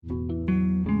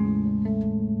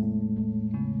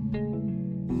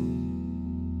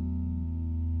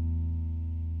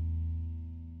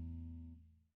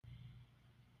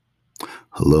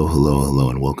Hello, hello, hello,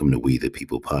 and welcome to We the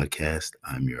People podcast.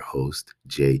 I'm your host,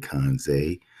 Jay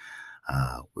Kanze.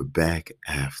 We're back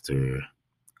after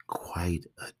quite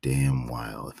a damn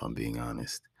while, if I'm being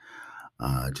honest.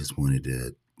 I just wanted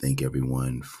to thank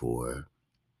everyone for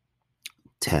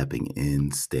tapping in,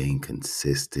 staying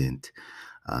consistent,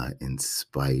 in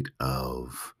spite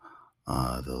of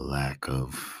the lack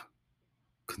of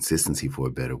consistency, for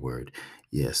a better word.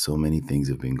 Yeah, so many things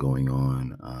have been going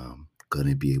on.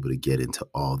 Gonna be able to get into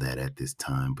all that at this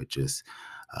time, but just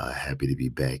happy to be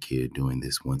back here doing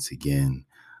this once again.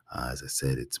 As I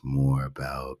said, it's more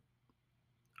about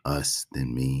us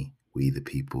than me. We the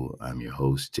people. I'm your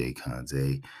host, Jay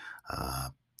Kanze. Uh,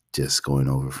 just going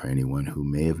over for anyone who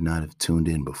may have not have tuned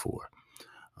in before.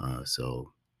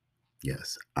 So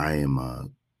yes, I am a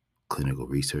clinical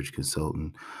research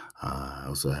consultant. I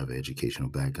also have an educational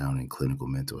background in clinical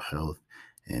mental health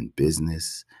and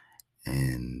business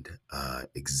and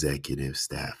executive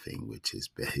staffing, which is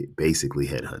basically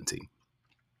headhunting.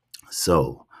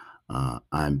 So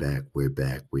I'm back. We're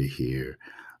back. We're here.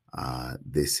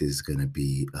 This is going to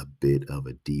be a bit of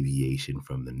a deviation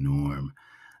from the norm.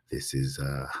 This is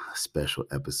a special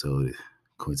episode.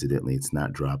 Coincidentally, it's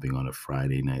not dropping on a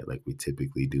Friday night like we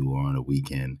typically do or on a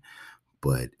weekend,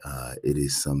 but it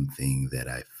is something that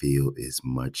I feel is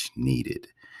much needed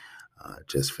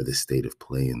just for the state of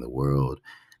play in the world.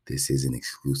 This isn't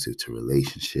exclusive to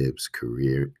relationships,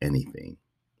 career, anything.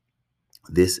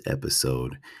 This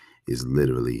episode is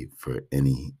literally for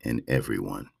any and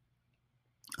everyone.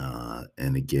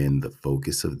 And again, the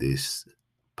focus of this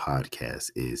podcast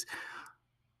is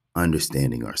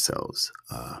understanding ourselves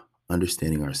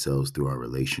through our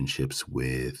relationships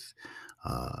with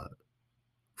uh,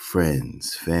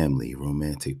 friends, family,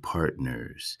 romantic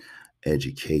partners,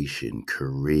 education,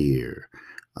 career,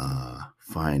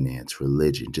 finance,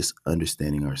 religion, just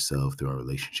understanding ourselves through our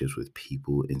relationships with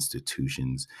people,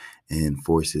 institutions, and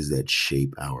forces that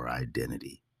shape our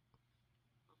identity.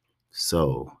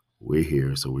 So we're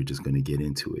here, so we're just going to get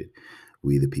into it.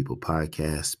 We the People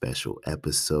podcast, special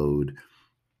episode.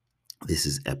 This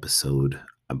is episode,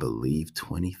 I believe,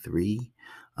 23,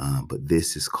 but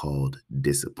this is called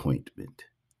disappointment.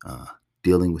 Uh,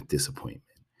 Dealing with disappointment.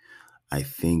 I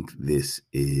think this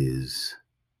is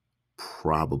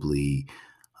probably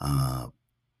uh,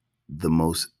 the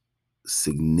most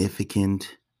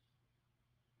significant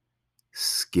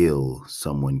skill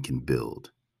someone can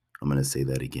build. I'm going to say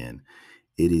that again.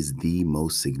 It is the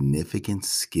most significant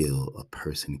skill a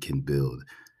person can build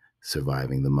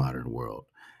surviving the modern world.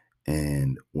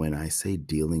 And when I say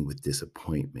dealing with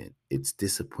disappointment, it's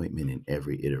disappointment in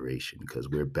every iteration because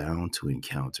we're bound to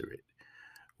encounter it.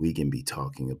 We can be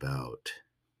talking about,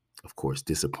 of course,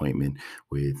 disappointment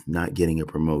with not getting a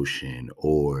promotion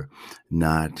or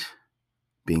not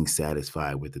being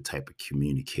satisfied with the type of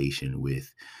communication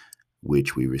with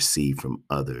which we receive from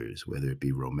others, whether it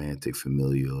be romantic,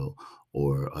 familial,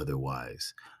 or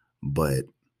otherwise. But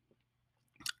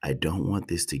I don't want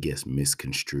this to get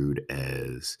misconstrued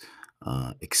as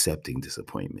accepting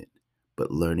disappointment,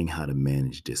 but learning how to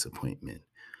manage disappointment.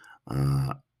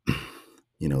 Uh,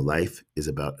 life is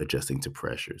about adjusting to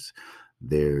pressures.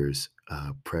 There's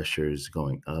pressures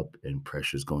going up and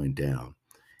pressures going down.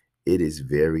 It is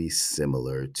very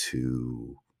similar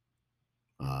to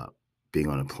uh, being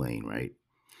on a plane, right?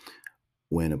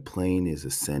 When a plane is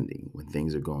ascending, when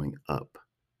things are going up,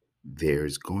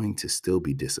 there's going to still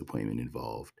be disappointment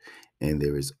involved. And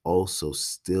there is also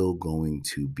still going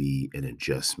to be an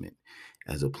adjustment.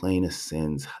 As a plane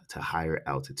ascends to higher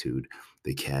altitude,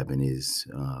 the cabin is,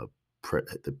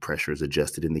 the pressure is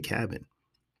adjusted in the cabin.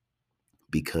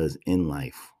 Because in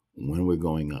life, when we're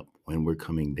going up, when we're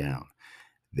coming down,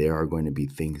 there are going to be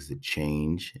things that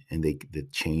change, and the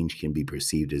change can be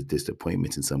perceived as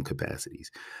disappointments in some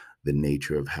capacities. The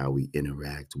nature of how we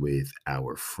interact with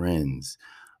our friends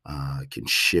can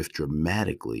shift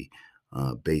dramatically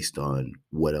based on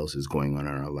what else is going on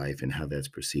in our life and how that's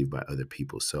perceived by other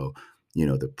people. So,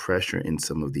 the pressure in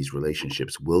some of these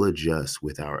relationships will adjust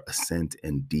with our ascent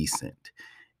and descent.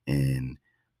 And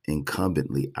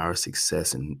incumbently, our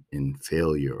success and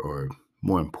failure, or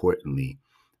more importantly,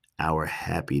 our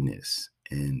happiness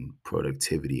and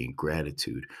productivity and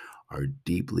gratitude are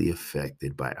deeply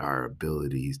affected by our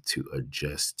abilities to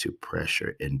adjust to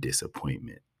pressure and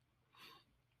disappointment.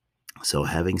 So,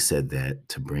 having said that,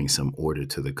 to bring some order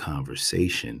to the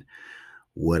conversation,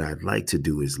 what I'd like to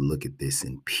do is look at this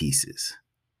in pieces.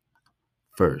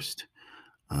 First,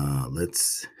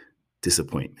 let's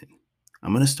disappointment.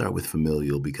 I'm going to start with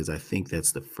familial because I think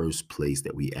that's the first place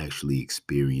that we actually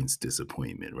experience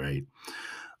disappointment, whether,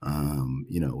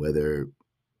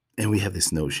 and we have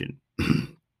this notion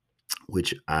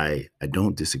which I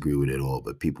don't disagree with at all,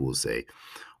 but people will say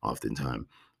oftentimes,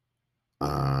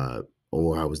 uh,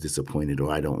 or I was disappointed,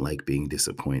 or I don't like being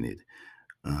disappointed.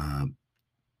 Um,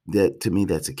 that to me,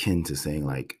 that's akin to saying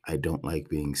like, I don't like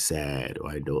being sad or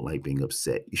I don't like being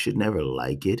upset. You should never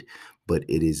like it, but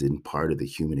it is in part of the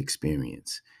human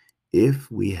experience. If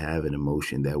we have an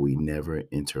emotion that we never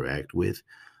interact with,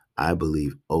 I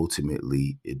believe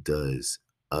ultimately it does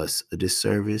us a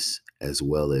disservice as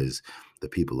well as the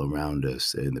people around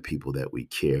us and the people that we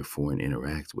care for and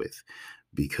interact with,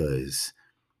 because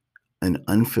an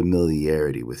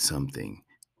unfamiliarity with something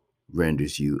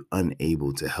renders you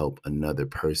unable to help another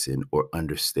person or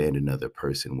understand another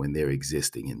person when they're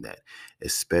existing in that,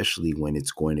 especially when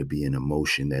it's going to be an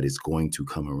emotion that is going to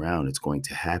come around, it's going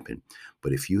to happen.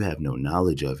 But if you have no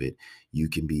knowledge of it, you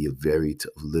can be a very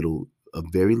little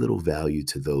value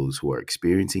to those who are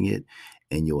experiencing it,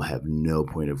 and you'll have no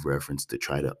point of reference to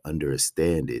try to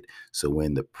understand it. So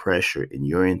when the pressure in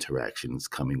your interaction is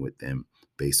coming with them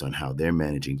based on how they're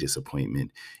managing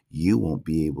disappointment, you won't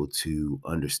be able to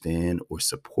understand or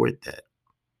support that.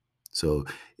 So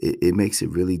it makes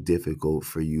it really difficult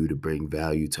for you to bring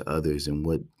value to others. And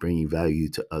what bringing value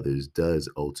to others does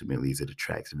ultimately is it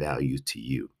attracts value to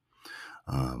you.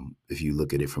 If you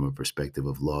look at it from a perspective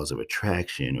of laws of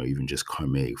attraction or even just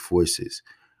karmic forces,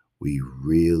 we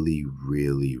really,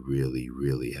 really, really,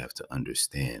 really have to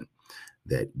understand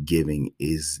that giving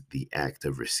is the act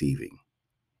of receiving.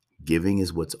 Giving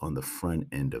is what's on the front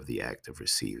end of the act of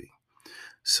receiving.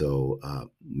 So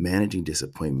managing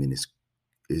disappointment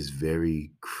is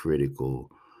very critical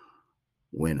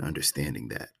when understanding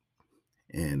that,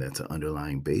 and that's an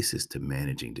underlying basis to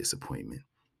managing disappointment.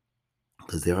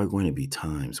 Because there are going to be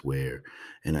times where,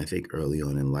 and I think early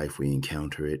on in life we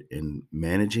encounter it, and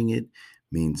managing it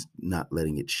means not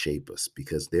letting it shape us.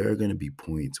 Because there are going to be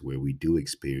points where we do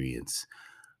experience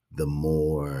the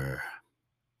more,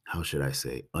 how should I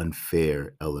say,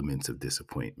 unfair elements of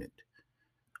disappointment.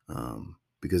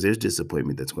 Because there's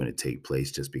disappointment that's going to take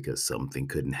place just because something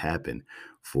couldn't happen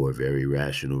for a very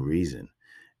rational reason.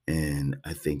 And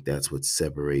I think that's what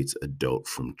separates adult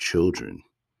from children.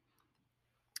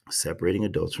 Separating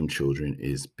adults from children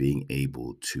is being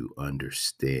able to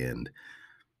understand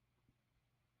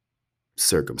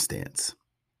circumstance,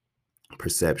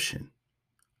 perception.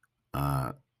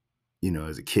 Uh,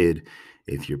 as a kid,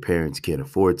 if your parents can't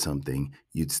afford something,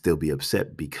 you'd still be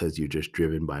upset because you're just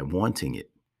driven by wanting it,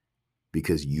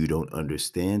 because you don't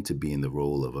understand to be in the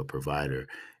role of a provider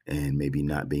and maybe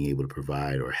not being able to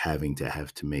provide or having to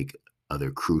make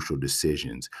other crucial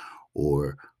decisions,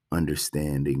 or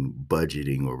understanding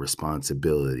budgeting or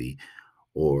responsibility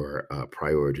or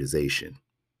prioritization.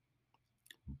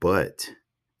 But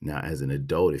now, as an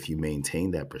adult, if you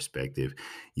maintain that perspective,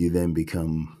 you then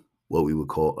become what we would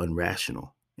call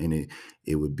unrational. And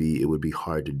it would be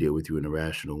hard to deal with you in a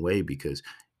rational way, because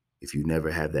if you never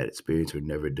have that experience or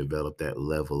never develop that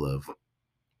level of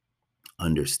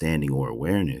understanding or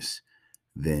awareness,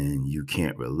 then you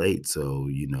can't relate. So,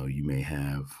 you may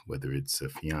have, whether it's a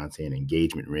fiance, an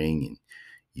engagement ring, and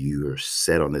you're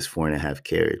set on this 4.5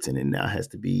 carats, and it now has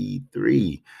to be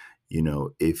three.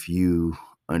 If you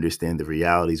understand the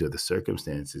realities or the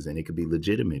circumstances, and it could be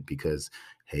legitimate because,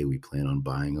 hey, we plan on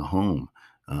buying a home.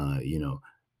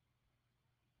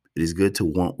 It is good to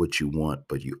want what you want,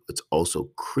 but it's also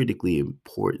critically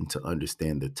important to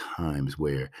understand the times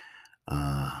where,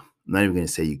 I'm not even going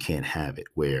to say you can't have it,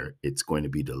 where it's going to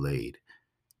be delayed.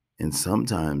 And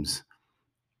sometimes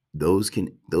those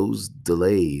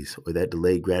delays or that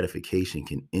delayed gratification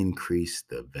can increase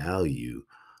the value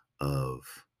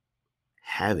of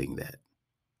having that.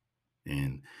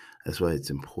 And that's why it's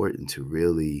important to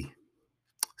really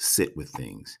sit with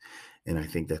things. And I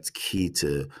think that's key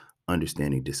to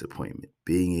understanding disappointment,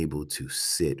 being able to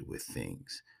sit with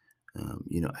things.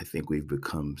 I think we've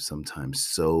become sometimes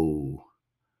so,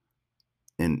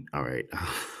 and all right,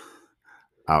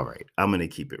 all right, I'm going to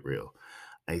keep it real.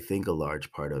 I think a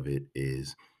large part of it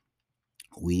is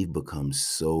we've become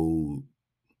so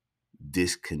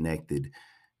disconnected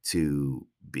to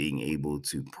being able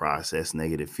to process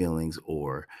negative feelings,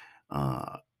 or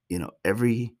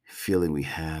every feeling we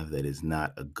have that is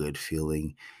not a good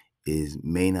feeling is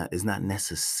not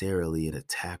necessarily an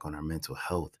attack on our mental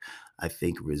health. I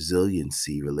think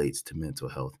resiliency relates to mental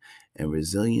health, and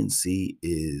resiliency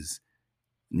is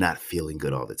not feeling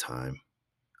good all the time.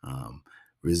 um,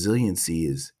 Resiliency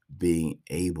is being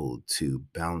able to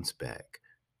bounce back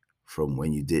from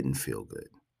when you didn't feel good,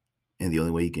 and the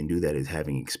only way you can do that is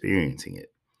having experiencing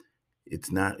it.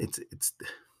 It's not it's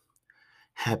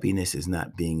Happiness is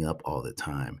not being up all the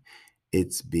time.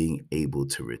 It's being able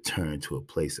to return to a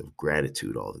place of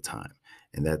gratitude all the time.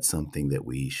 And that's something that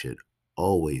we should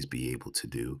always be able to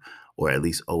do, or at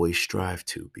least always strive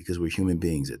to, because we're human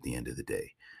beings at the end of the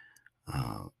day.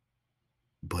 Uh,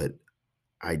 but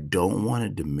I don't want to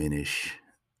diminish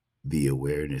the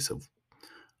awareness of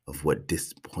what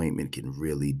disappointment can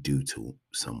really do to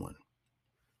someone.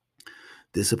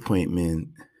 Disappointment,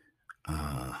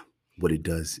 uh, what it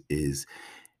does is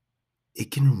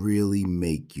it can really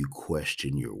make you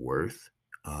question your worth.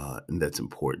 And that's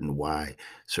important why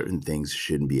certain things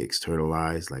shouldn't be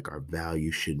externalized, like our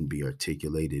value shouldn't be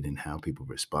articulated in how people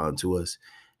respond to us.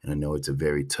 And I know it's a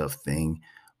very tough thing,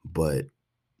 but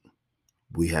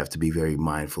we have to be very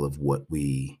mindful of what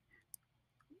we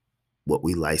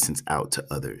license out to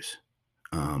others,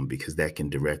 because that can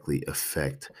directly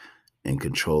affect and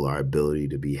control our ability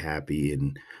to be happy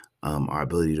and our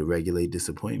ability to regulate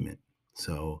disappointment.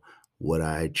 So, what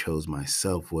I chose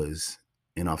myself was,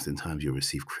 and oftentimes you'll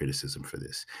receive criticism for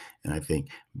this. And I think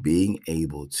being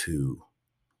able to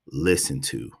listen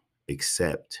to,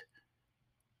 accept,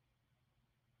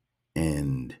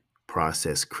 and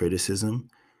process criticism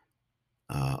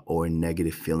or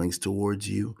negative feelings towards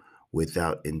you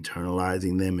without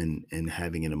internalizing them and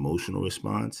having an emotional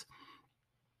response,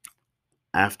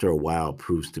 after a while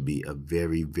proves to be a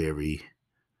very, very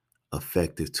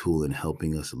effective tool in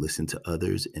helping us listen to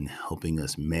others and helping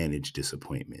us manage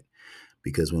disappointment.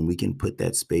 Because when we can put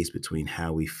that space between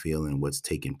how we feel and what's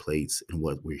taking place and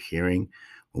what we're hearing,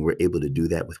 when we're able to do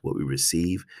that with what we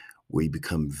receive, we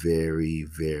become very,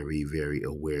 very, very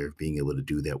aware of being able to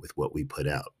do that with what we put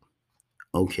out.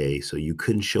 Okay, so you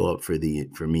couldn't show up for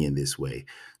me in this way.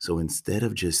 So instead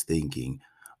of just thinking,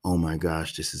 "Oh my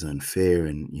gosh, this is unfair,"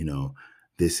 and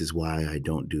this is why I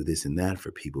don't do this and that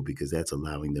for people, because that's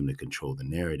allowing them to control the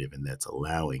narrative, and that's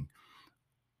allowing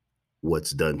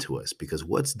what's done to us, because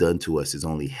what's done to us is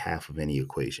only half of any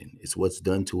equation. It's what's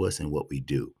done to us and what we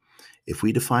do. If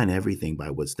we define everything by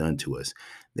what's done to us,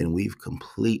 then we've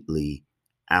completely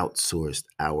outsourced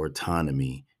our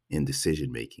autonomy in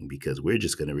decision making, because we're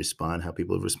just going to respond how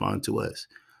people respond to us.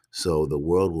 So the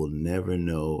world will never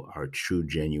know our true,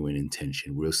 genuine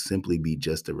intention. We'll simply be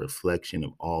just a reflection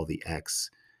of all the acts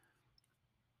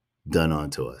done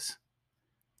onto us.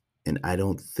 And I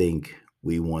don't think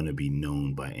we want to be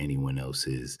known by anyone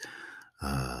else's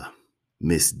uh,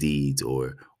 misdeeds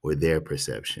or their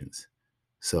perceptions.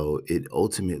 So it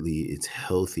ultimately it's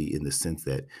healthy in the sense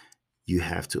that you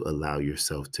have to allow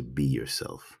yourself to be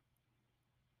yourself.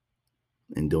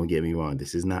 And don't get me wrong,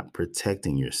 this is not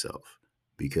protecting yourself,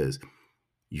 because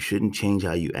you shouldn't change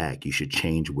how you act. You should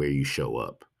change where you show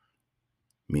up.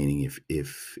 Meaning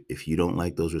if you don't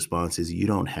like those responses, you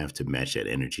don't have to match that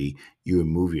energy. You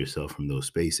remove yourself from those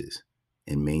spaces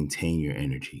and maintain your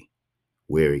energy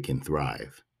where it can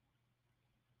thrive.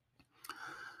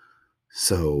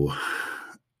 So,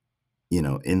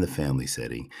 in the family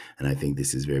setting, and I think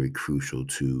this is very crucial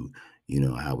to,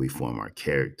 how we form our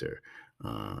character.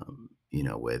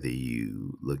 Whether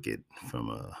you look at from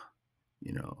a,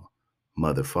 you know,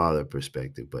 mother father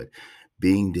perspective, but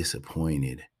being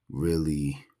disappointed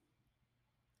really,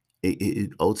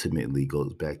 it ultimately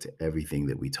goes back to everything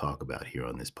that we talk about here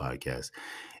on this podcast.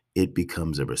 It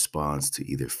becomes a response to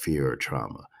either fear or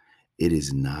trauma. It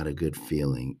is not a good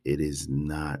feeling. It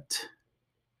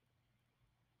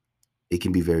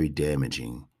can be very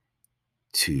damaging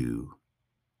to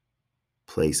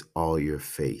place all your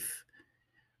faith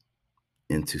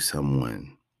into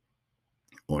someone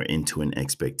or into an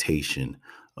expectation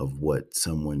of what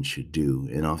someone should do.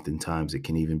 And oftentimes it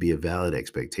can even be a valid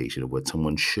expectation of what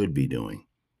someone should be doing.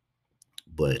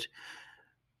 But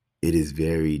it is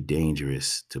very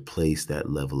dangerous to place that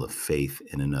level of faith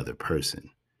in another person.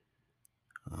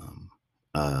 Um,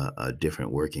 a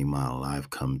different working model I've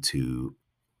come to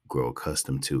grow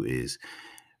accustomed to is,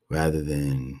 rather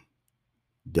than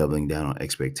doubling down on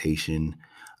expectation,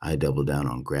 I double down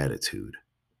on gratitude.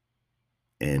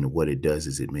 And what it does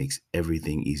is it makes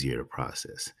everything easier to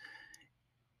process.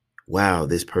 Wow,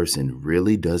 this person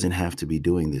really doesn't have to be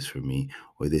doing this for me,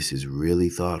 or this is really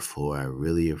thoughtful. I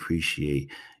really appreciate,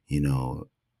 you know,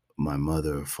 my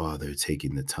mother or father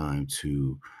taking the time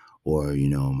to, or,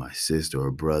 my sister or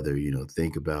brother,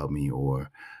 think about me, or,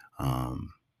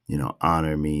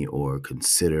 honor me or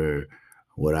consider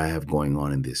what I have going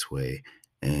on in this way.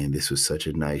 And this was such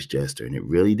a nice gesture, and it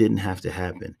really didn't have to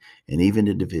happen. And even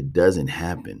if it doesn't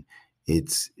happen,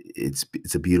 it's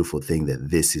a beautiful thing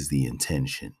that this is the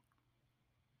intention.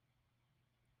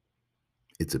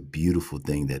 It's a beautiful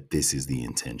thing that this is the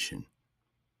intention.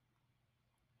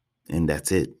 And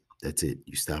that's it. That's it.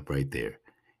 You stop right there.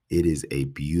 It is a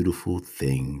beautiful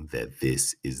thing that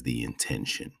this is the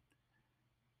intention.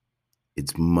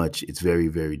 It's very,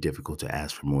 very difficult to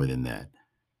ask for more than that.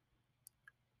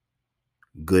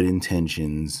 Good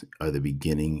intentions are the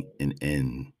beginning and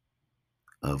end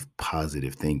of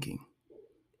positive thinking.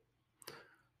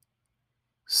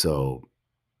 So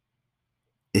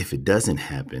if it doesn't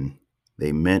happen,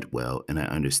 they meant well, and I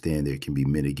understand there can be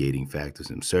mitigating factors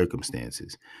and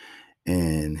circumstances.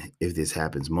 And if this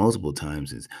happens multiple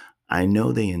times, is I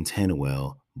know they intend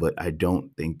well, but I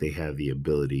don't think they have the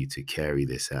ability to carry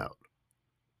this out.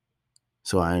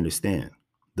 So I understand.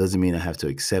 Doesn't mean I have to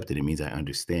accept it. It means I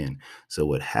understand. So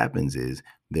what happens is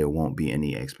there won't be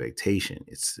any expectation.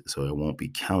 It's so I won't be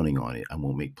counting on it. I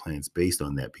won't make plans based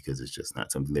on that because it's just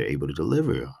not something they're able to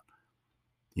deliver on.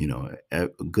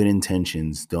 Good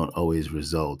intentions don't always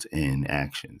result in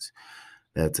actions.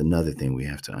 That's another thing we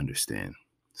have to understand.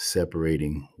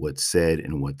 Separating what's said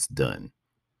and what's done.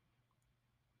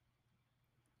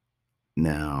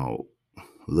 Now,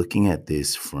 looking at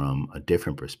this from a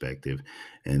different perspective,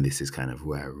 and this is kind of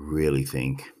where I really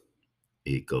think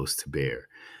it goes to bear.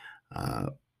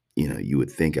 Uh, you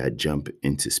would think I'd jump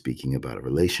into speaking about a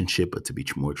relationship, but to be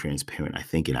more transparent, I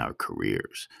think in our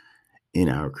careers,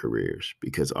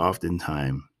 because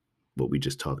oftentimes what we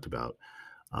just talked about,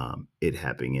 it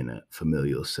happening in a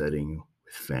familial setting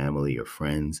with family or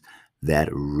friends, that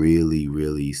really,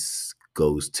 really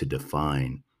goes to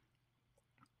define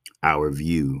our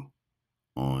view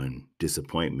on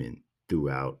disappointment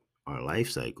throughout our life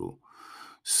cycle.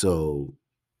 So,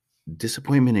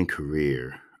 disappointment in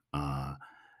career,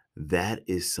 that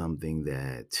is something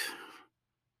that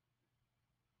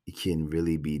it can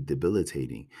really be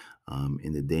debilitating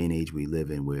in the day and age we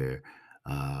live in, where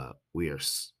we are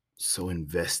so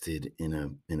invested in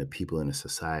a people in a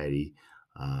society,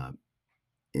 uh,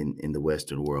 in the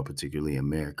Western world, particularly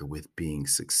America, with being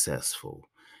successful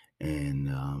and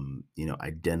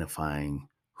identifying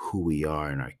who we are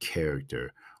and our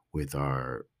character with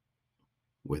our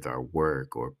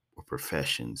work or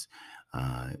professions.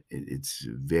 It's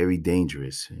very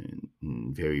dangerous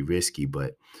and very risky,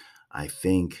 but I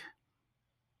think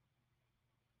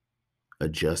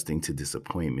adjusting to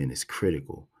disappointment is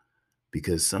critical,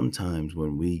 because sometimes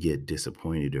when we get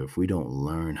disappointed, or if we don't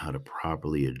learn how to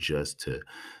properly adjust to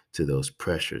those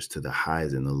pressures, to the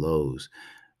highs and the lows,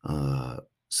 uh,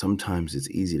 sometimes it's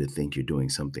easy to think you're doing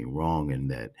something wrong,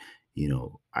 and that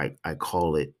I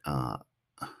call it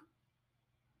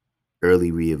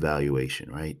early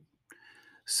reevaluation, right?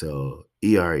 So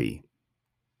ERE.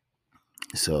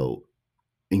 So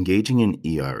engaging in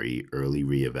ERE, early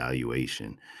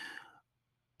reevaluation,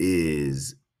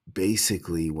 is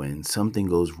basically when something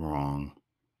goes wrong,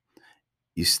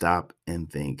 you stop and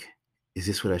think, is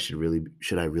this what I should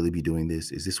I really be doing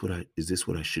this? Is this what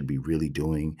I should be really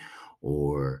doing?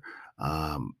 Or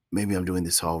maybe I'm doing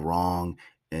this all wrong.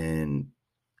 And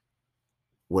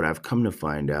what I've come to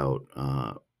find out,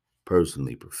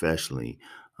 personally, professionally,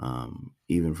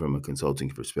 even from a consulting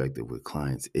perspective with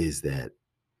clients, is that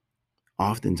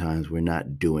oftentimes we're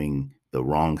not doing the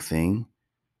wrong thing.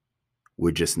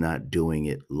 We're just not doing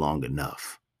it long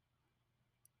enough.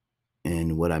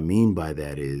 And what I mean by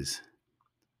that is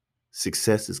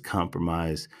success is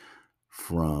compromised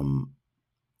from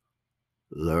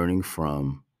learning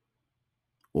from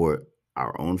or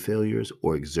our own failures,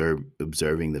 or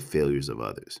observing the failures of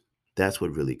others. That's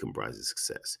what really comprises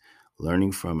success.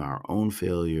 Learning from our own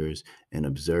failures and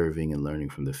observing and learning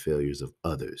from the failures of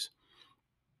others.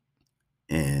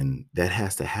 And that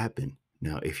has to happen.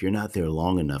 Now, if you're not there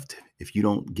long enough, if you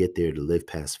don't get there to live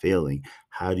past failing,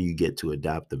 how do you get to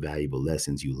adopt the valuable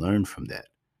lessons you learn from that?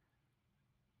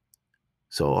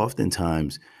 So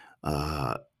oftentimes,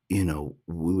 uh,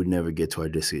 we would never get to our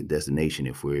destination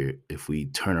if we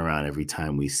turn around every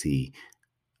time we see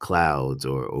clouds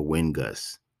or wind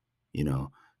gusts. You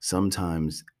know,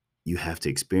 sometimes you have to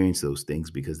experience those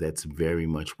things, because that's very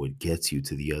much what gets you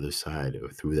to the other side or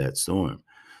through that storm.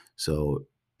 So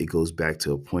it goes back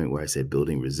to a point where I said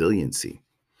building resiliency.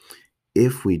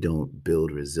 If we don't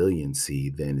build resiliency,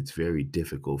 then it's very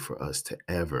difficult for us to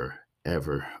ever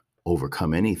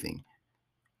overcome anything.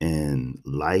 And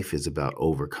life is about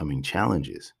overcoming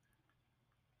challenges.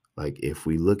 Like, if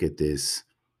we look at this,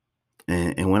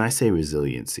 and when I say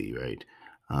resiliency, right,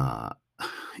 uh,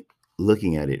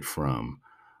 looking at it from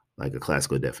like a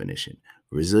classical definition,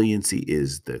 resiliency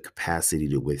is the capacity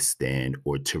to withstand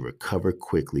or to recover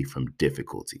quickly from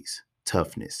difficulties.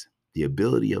 Toughness, the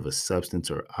ability of a substance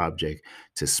or object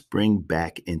to spring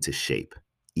back into shape.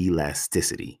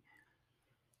 Elasticity,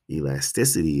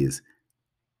 elasticity is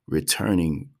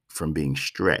returning from being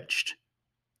stretched.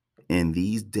 And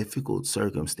these difficult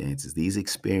circumstances, these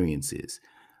experiences,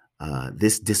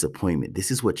 this disappointment,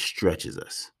 this is what stretches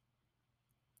us.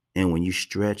 And when you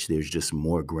stretch, there's just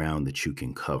more ground that you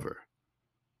can cover.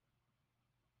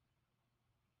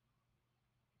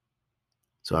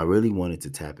 So I really wanted to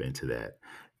tap into that.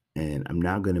 And I'm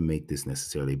not going to make this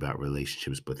necessarily about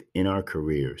relationships, but in our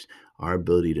careers, our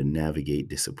ability to navigate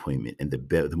disappointment, and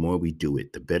the more we do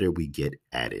it, the better we get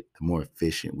at it, the more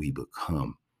efficient we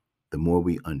become, the more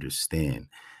we understand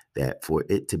that for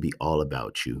it to be all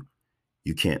about you,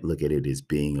 you can't look at it as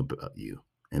being about you.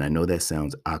 And I know that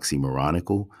sounds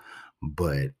oxymoronical,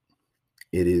 but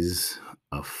it is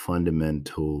a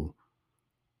fundamental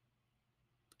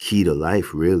key to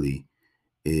life, really,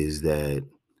 is that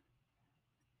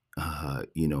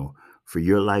you know, for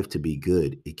your life to be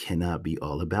good, it cannot be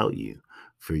all about you.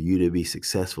 For you to be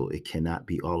successful, it cannot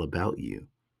be all about you.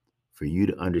 For you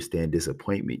to understand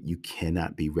disappointment, you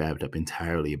cannot be wrapped up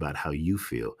entirely about how you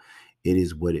feel. It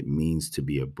is what it means to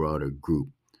be a broader group.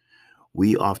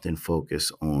 We often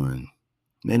focus on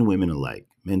men, women alike.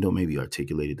 Men don't maybe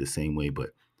articulate it the same way,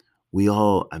 but we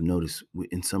all, I've noticed,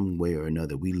 in some way or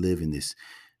another, we live in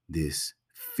this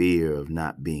fear of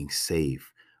not being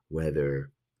safe,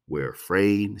 whether we're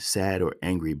afraid, sad, or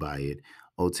angry by it.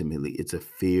 Ultimately, it's a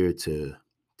fear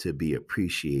to be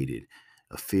appreciated,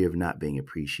 a fear of not being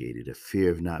appreciated, a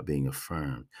fear of not being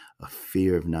affirmed, a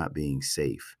fear of not being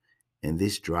safe. And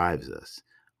this drives us.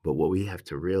 But what we have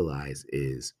to realize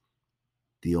is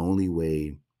the only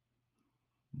way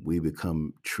we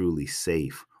become truly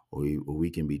safe, or we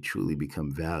can be truly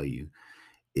become value,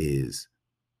 is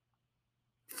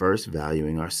first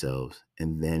valuing ourselves,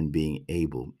 and then being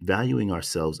able valuing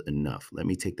ourselves enough. Let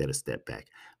me take that a step back.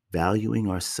 Valuing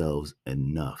ourselves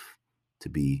enough to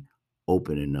be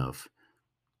open enough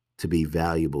to be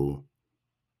valuable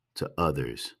to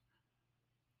others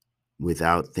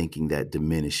without thinking that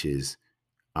diminishes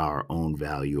our own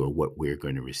value or what we're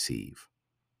going to receive.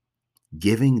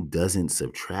 Giving doesn't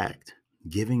subtract.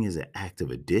 Giving is an act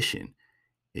of addition.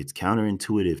 It's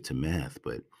counterintuitive to math,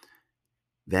 but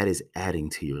that is adding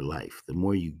to your life. The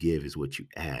more you give is what you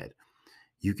add.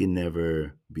 You can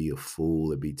never be a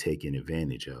fool or be taken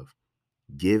advantage of.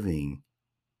 Giving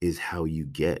is how you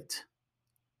get.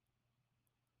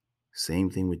 Same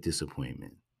thing with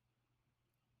disappointment.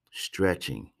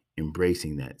 Stretching,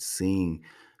 embracing that, seeing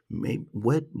maybe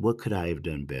what could I have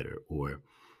done better, or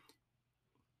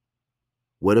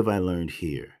what have I learned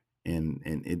here?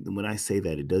 When I say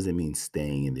that, it doesn't mean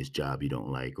staying in this job you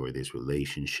don't like, or this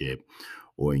relationship,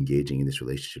 or engaging in this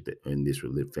relationship in this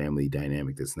family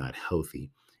dynamic that's not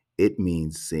healthy. It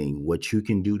means seeing what you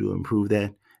can do to improve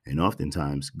that, and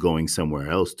oftentimes going somewhere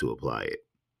else to apply it,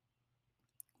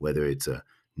 whether it's a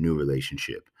new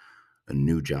relationship, a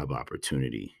new job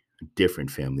opportunity, a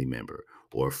different family member,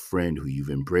 or a friend who you've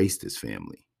embraced as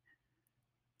family.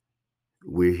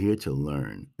 We're here to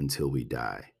learn until we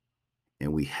die.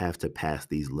 And we have to pass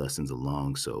these lessons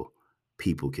along so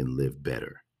people can live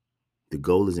better. The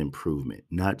goal is improvement,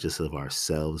 not just of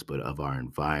ourselves, but of our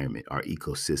environment, our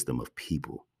ecosystem of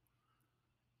people.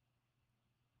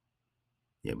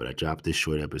 Yeah, but I dropped this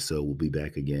short episode. We'll be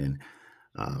back again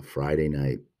Friday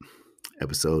night.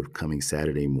 Episode coming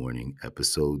Saturday morning,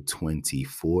 episode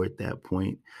 24 at that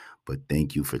point. But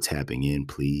thank you for tapping in.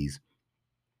 Please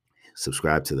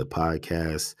subscribe to the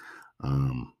podcast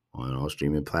on all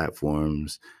streaming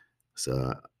platforms.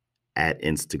 So at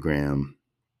Instagram,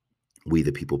 We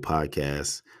the People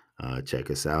Podcast. Check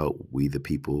us out. We the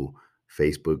People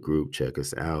Facebook group. Check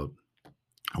us out.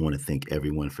 I want to thank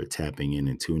everyone for tapping in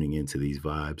and tuning into these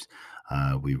vibes.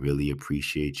 We really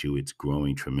appreciate you. It's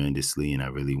growing tremendously, and I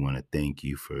really want to thank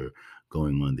you for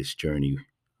going on this journey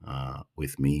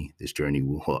with me. This journey,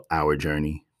 our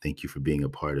journey. Thank you for being a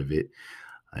part of it.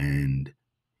 And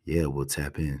yeah, we'll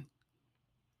tap in.